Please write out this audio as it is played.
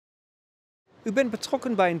U bent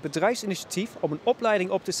betrokken bij een bedrijfsinitiatief om een opleiding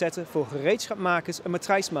op te zetten voor gereedschapsmakers en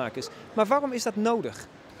matrijsmakers. Maar waarom is dat nodig?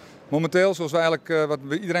 Momenteel, zoals we eigenlijk wat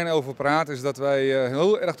iedereen over praat, is dat wij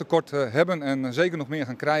heel erg tekort hebben en zeker nog meer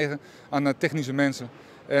gaan krijgen aan technische mensen.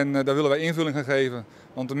 En daar willen wij invulling gaan geven.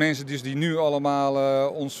 Want de mensen die nu allemaal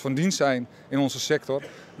ons van dienst zijn in onze sector,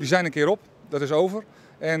 die zijn een keer op. Dat is over.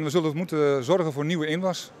 En we zullen moeten zorgen voor nieuwe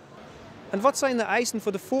inwas. En wat zijn de eisen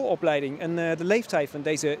voor de vooropleiding en de leeftijd van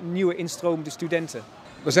deze nieuwe instromende studenten?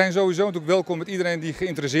 We zijn sowieso natuurlijk welkom met iedereen die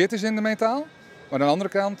geïnteresseerd is in de metaal. Maar aan de andere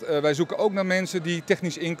kant, wij zoeken ook naar mensen die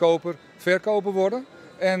technisch inkoper, verkoper worden.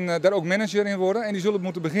 En daar ook manager in worden. En die zullen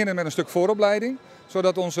moeten beginnen met een stuk vooropleiding.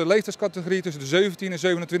 Zodat onze leeftijdscategorie tussen de 17 en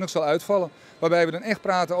 27 zal uitvallen. Waarbij we dan echt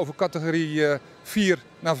praten over categorie 4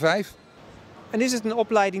 naar 5. En is het een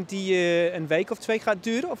opleiding die een week of 2 gaat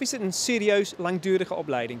duren? Of is het een serieus langdurige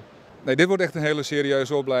opleiding? Nee, dit wordt echt een hele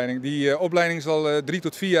serieuze opleiding. Die opleiding zal 3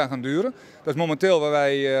 tot 4 jaar gaan duren. Dat is momenteel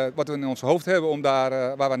wat we in ons hoofd hebben om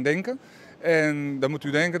waar we aan denken. En dan moet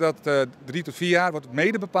u denken dat 3 tot 4 jaar wordt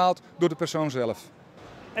mede bepaald door de persoon zelf.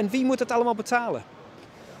 En wie moet het allemaal betalen?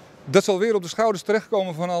 Dat zal weer op de schouders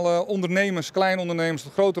terechtkomen van alle ondernemers, kleine ondernemers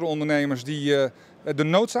tot grotere ondernemers die de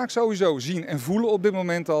noodzaak sowieso zien en voelen op dit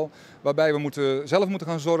moment al. Waarbij we zelf moeten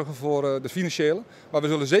gaan zorgen voor de financiële. Maar we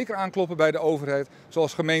zullen zeker aankloppen bij de overheid,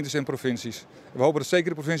 zoals gemeentes en provincies. We hopen dat zeker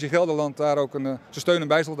de provincie Gelderland daar ook zijn steun en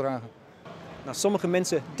bij zal dragen. Nou, sommige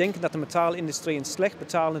mensen denken dat de metaalindustrie een slecht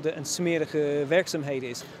betalende en smerige werkzaamheden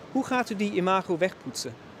is. Hoe gaat u die imago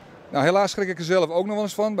wegpoetsen? Nou, helaas schrik ik er zelf ook nog wel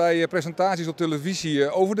eens van bij presentaties op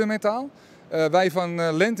televisie over de metaal. Wij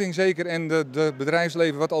van Lentink zeker en de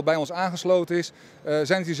bedrijfsleven wat al bij ons aangesloten is,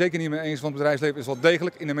 zijn het hier zeker niet mee eens. Want het bedrijfsleven is wel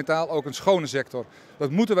degelijk in de metaal ook een schone sector. Dat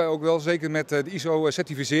moeten wij ook wel, zeker met de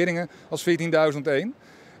ISO-certificeringen als 14001.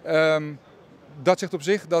 Dat zegt op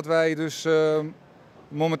zich dat wij dus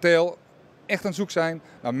momenteel echt aan zoek zijn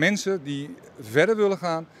naar mensen die verder willen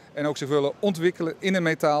gaan en ook zich willen ontwikkelen in de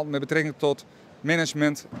metaal met betrekking tot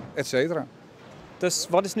management, etc. Dus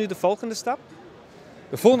wat is nu de volgende stap?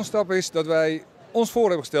 De volgende stap is dat wij ons voor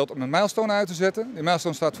hebben gesteld om een milestone uit te zetten. Die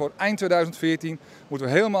milestone staat voor eind 2014. Moeten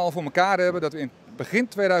we helemaal voor elkaar hebben dat we in begin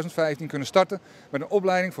 2015 kunnen starten met een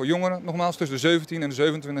opleiding voor jongeren, nogmaals tussen de 17 en de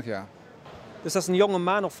 27 jaar. Dus als een jonge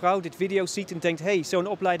man of vrouw dit video ziet en denkt, hey, zo'n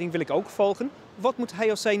opleiding wil ik ook volgen, wat moet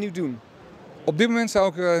hij of zij nu doen? Op dit moment zou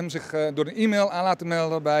ik hem zich door een e-mail aan laten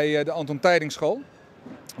melden bij de Anton Tijdingschool.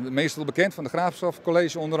 Meestal bekend van de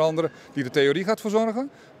Graafschapscollege onder andere, die de theorie gaat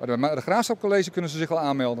verzorgen. Maar de Graafschapscollege kunnen ze zich al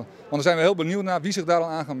aanmelden. Want dan zijn we heel benieuwd naar wie zich daar al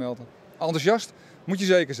aan gaat melden. Enthousiast moet je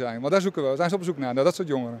zeker zijn, want daar zoeken we. Daar zijn ze op zoek naar dat soort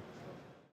jongeren.